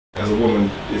as a woman,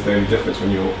 is there any difference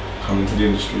when you're coming into the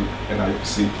industry and how you're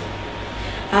perceived?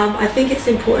 I think it's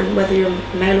important, whether you're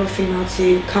male or female,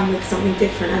 to come with something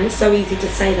different, and it's so easy to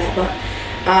say that, but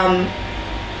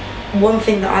one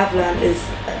thing that I've learned is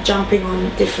jumping on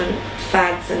different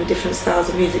fads and different styles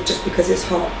of music just because it's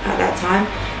hot at that time,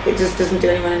 it just doesn't do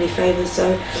anyone any favours.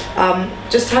 So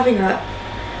just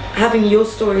having your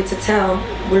story to tell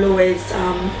will always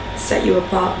set you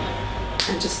apart,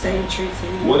 and just staying true to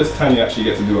you. What does Tanya actually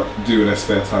get to do in her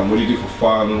spare time? What do you do for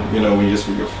fun? You know, when you're just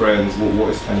with your friends, what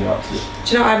is Tanya up to?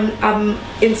 Do you know, I'm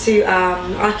into,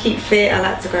 I keep fit, I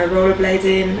like to go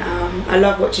rollerblading, I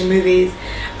love watching movies,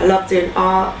 I love doing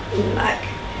art, like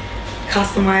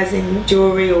customizing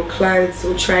jewellery or clothes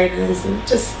or trainers, and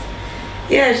just,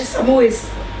 yeah, I'm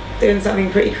always doing something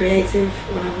pretty creative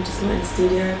when I'm just not in the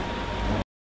studio.